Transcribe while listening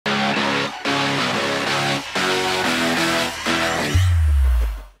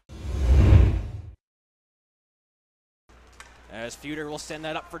As Feuder will send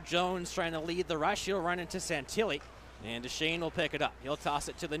that up for Jones, trying to lead the rush. He'll run into Santilli, and Duchesne will pick it up. He'll toss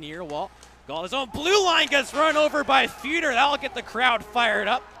it to the near wall. Goal, his own blue line gets run over by Feuder. That'll get the crowd fired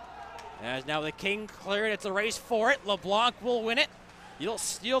up. As now the King cleared, it's a race for it. LeBlanc will win it. He'll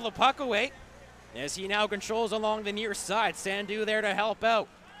steal the puck away as he now controls along the near side. Sandu there to help out.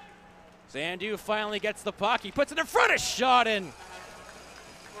 Sandu finally gets the puck. He puts it in front, a shot in.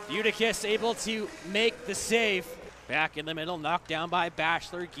 Butikis able to make the save. Back in the middle, knocked down by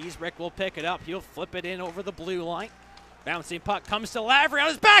Bachelor. Giesbrecht will pick it up. He'll flip it in over the blue line. Bouncing puck comes to Lavery on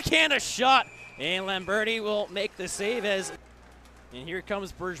his backhand, a shot. And Lamberti will make the save and here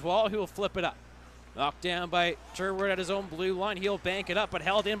comes Bourgeois, who will flip it up. Knocked down by Turwood at his own blue line. He'll bank it up, but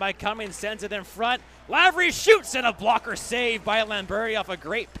held in by Cummings, sends it in front. Lavery shoots and a blocker save by Lamberti off a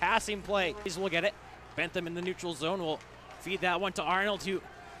great passing play. We'll get it. Bentham in the neutral zone will feed that one to Arnold, who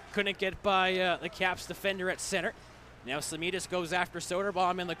couldn't get by the Caps defender at center. Now Samitas goes after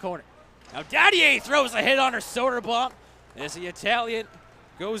Soderbaum in the corner. Now Dadier throws a hit on her Soderbaum as the Italian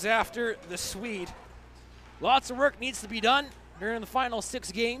goes after the Swede. Lots of work needs to be done during the final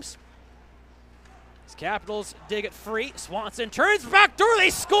 6 games. As Capitals dig it free. Swanson turns back door,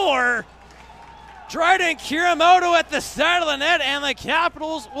 they score! Dryden Kiramoto at the side of the net, and the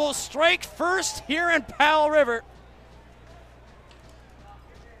Capitals will strike first here in Powell River.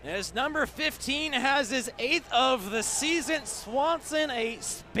 As number 15 has his 8th of the season, Swanson, a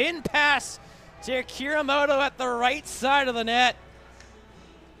spin pass to Kiramoto at the right side of the net.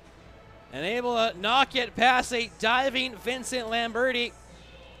 And able to knock it past a diving Vincent Lamberti.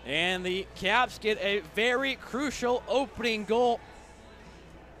 And the Caps get a very crucial opening goal.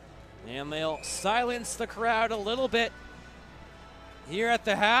 And they'll silence the crowd a little bit here at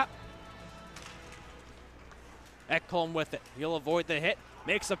the half. Ekholm with it. He'll avoid the hit.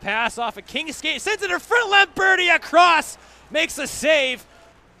 Makes a pass off a King skate. Sends it in front. Lamberti across. Makes a save.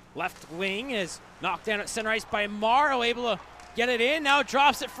 Left wing is knocked down at center ice by Morrow. Able to get it in. Now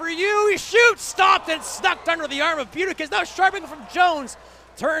drops it for you. He shoots. Stopped and snuck under the arm of Butikis. Now sharpening from Jones.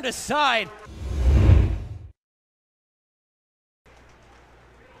 Turned aside.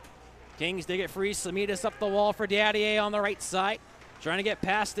 Kings dig it free. Samitas up the wall for Dadier on the right side. Trying to get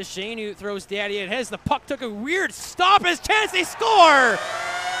past Duchesne, who throws Dadier at his. The puck took a weird stop. His chance, they score!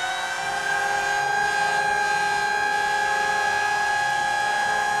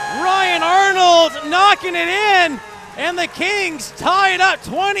 Ryan Arnold knocking it in, and the Kings tie it up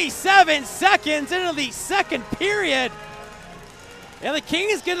 27 seconds into the second period. And the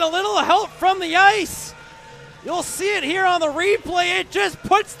Kings get a little help from the ice. You'll see it here on the replay. It just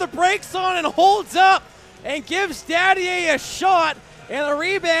puts the brakes on and holds up and gives Dadier a shot. And the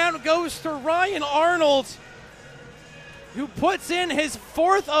rebound goes to Ryan Arnold, who puts in his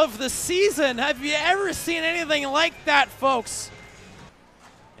 4th of the season. Have you ever seen anything like that, folks?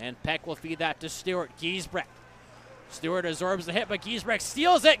 And Peck will feed that to Stewart. Giesbrecht. Stewart absorbs the hit, but Giesbrecht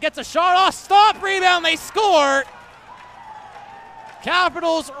steals it, gets a shot off, stop, rebound, they score.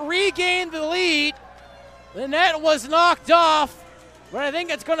 Capitals regain the lead. The net was knocked off, but I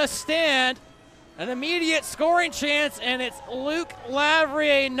think it's going to stand. An immediate scoring chance, and it's Luke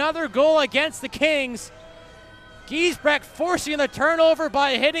Lavery, another goal against the Kings. Giesbrecht forcing the turnover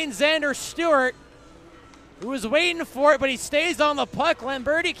by hitting Xander Stewart, who was waiting for it, but he stays on the puck.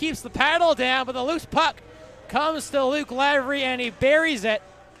 Lamberti keeps the paddle down, but the loose puck comes to Luke Lavery, and he buries it.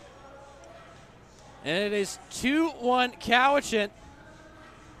 And it is 2-1 Cowichan.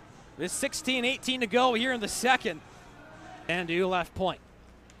 With 16-18 to go here in the second. And to left point.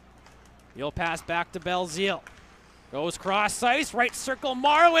 He'll pass back to Belzile. Goes cross ice, right circle,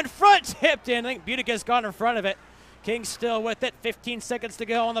 Morrow in front, tipped in. I think Butikis got in front of it. King still with it, 15 seconds to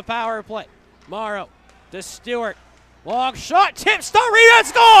go on the power play. Morrow to Stewart. Long shot, tip, stop, rebound,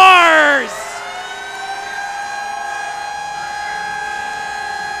 scores!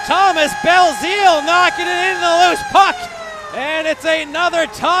 Thomas Belzile knocking it into the loose puck. And it's another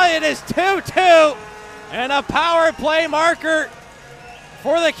tie. It is 2-2. And a power play marker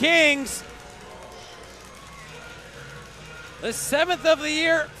for the Kings. The 7th of the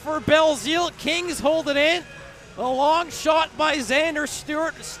year for Belzile. Kings hold it in. A long shot by Xander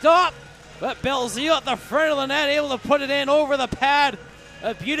Stewart to stop. But Belzile at the front of the net able to put it in over the pad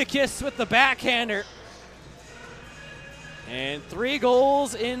of Butikis with the backhander. And 3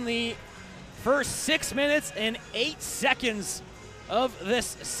 goals in the first 6 minutes and 8 seconds of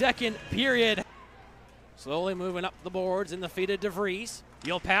this second period. Slowly moving up the boards in the feet of DeVries.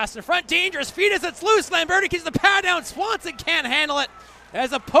 He'll pass in front, dangerous feet as it's loose. Lamberti keeps the pad down. Swanson can't handle it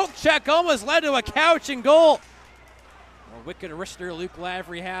as a poke check almost led to a Cowichan goal. A wicked wrister Luke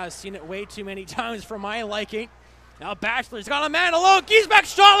Lavery has seen it way too many times for my liking. Now Batchelor's got a man alone. Giesbrecht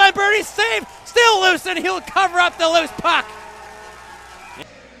shot, Lamberti save. Still loose, and he'll cover up the loose puck.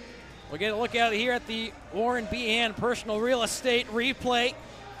 We'll get a look at it here at the Warren Behan personal real estate replay.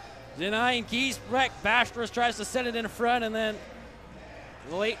 Denying Giesbrecht. Batchelor tries to set it in front, and then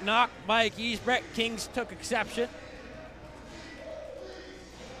the late knock by Giesbrecht. Kings took exception.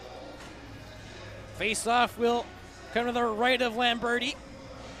 Face-off will come to the right of Lamberti.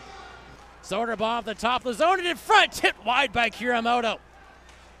 Soderbaum at the top of the zone and in front, tipped wide by Kuramoto.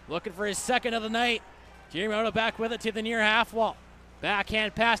 Looking for his second of the night. Kuramoto back with it to the near half wall.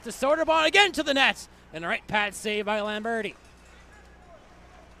 Backhand pass to Soderbaum again to the nets. And the right pad save by Lamberti.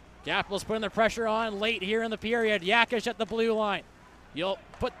 Capitals putting the pressure on late here in the period. Yakish at the blue line. You'll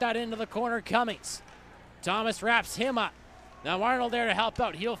put that into the corner, Cummings. Thomas wraps him up. Now Arnold there to help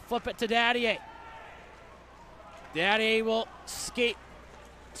out. He'll flip it to Daddier. Daddier will skate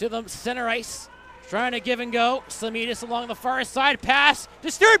to the center ice. Trying to give and go. Slamidis along the far side. Pass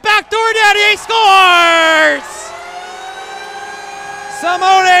to Stewart. Backdoor. Daddier scores!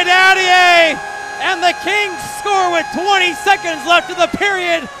 Simone Daddier. And the Kings score with 20 seconds left in the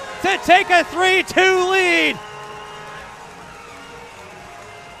period to take a 3-2 lead.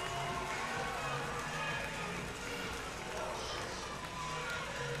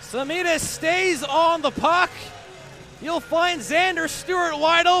 Slamidis stays on the puck. You'll find Xander Stewart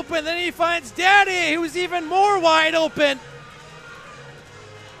wide open. Then he finds Daddier, who's even more wide open.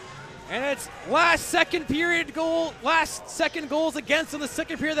 And it's last second goals against in the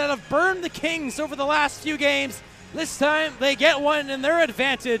second period that have burned the Kings over the last few games. This time they get one in their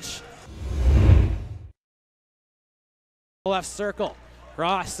advantage. Left circle,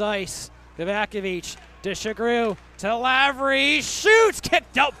 cross ice, Kovacevic to Chagru, to Lavery, shoots,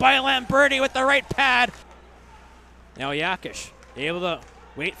 kicked out by Lamberti with the right pad. Now Yakish able to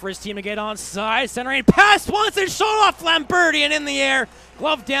wait for his team to get onside, centering pass once and shot off Lamberti and in the air,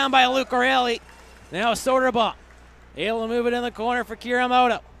 gloved down by Luke O'Reilly. Now Soderbaum able to move it in the corner for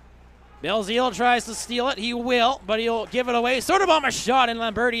Kuramoto. Belzile tries to steal it, he will, but he'll give it away. Soderbaum a shot and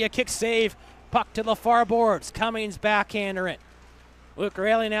Lamberti a kick save, puck to the far boards, Cummings backhander it. Luke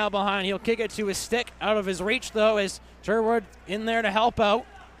O'Reilly now behind, he'll kick it to his stick, out of his reach though, as Sherwood in there to help out.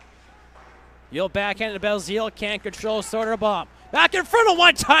 He'll backhand to Belzile, can't control Soderbaum. Back in front of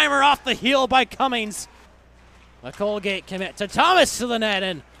one-timer off the heel by Cummings. A Colgate commit to Thomas to the net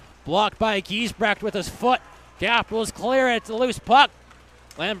and blocked by Giesbrecht with his foot. Capitals clear it, it's a loose puck.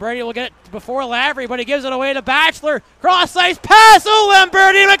 Lamberti will get it before Lavery, but he gives it away to Batchelor. Cross ice pass,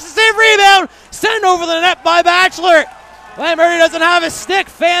 Lamberti makes a save, rebound, sent over the net by Batchelor. Lamberti doesn't have his stick,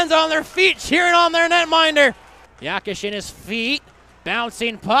 fans on their feet cheering on their netminder. Yakish in his feet.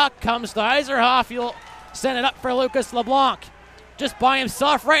 Bouncing puck comes to Eiserhoff. He'll send it up for Lucas LeBlanc. Just by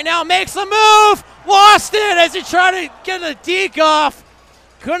himself right now. Makes a move. Lost it as he tried to get a deke off.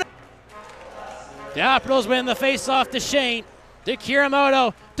 Couldn't. Capitals win the face-off to Shane. To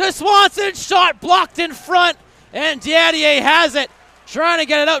Kuramoto. To Swanson. Shot blocked in front. And Daddier has it. Trying to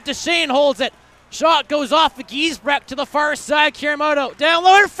get it out to Shane. Holds it. Shot goes off of Giesbrecht to the far side. Kuramoto down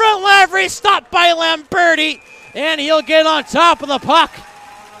low in front. Lavery stopped by Lamberti. And he'll get on top of the puck.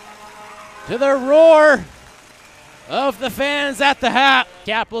 To the roar of the fans at the hat.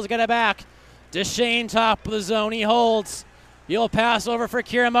 Capitals get it back. Duchesne top of the zone. He holds. He'll pass over for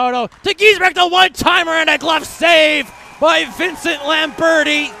Kuramoto. To Giesbrecht, a one-timer and a glove save by Vincent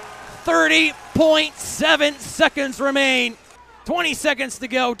Lamberti. 30.7 seconds remain. 20 seconds to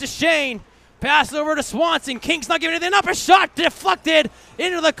go. Duchesne pass over to Swanson. Kings not giving anything up. A shot deflected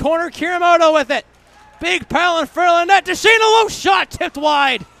into the corner. Kuramoto with it. Big pile in front of the net. Duchesne, a low shot, tipped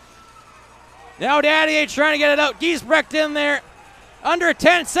wide. Now Daddier trying to get it out. Giesbrecht in there. Under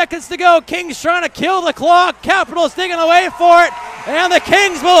 10 seconds to go. Kings trying to kill the clock. Capitals digging away for it. And the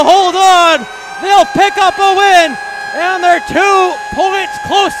Kings will hold on. They'll pick up a win. And they're 2 points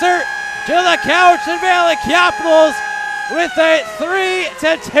closer to the Cowichan Valley Capitals with a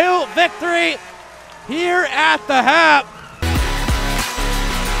 3-2 victory here at the Hap.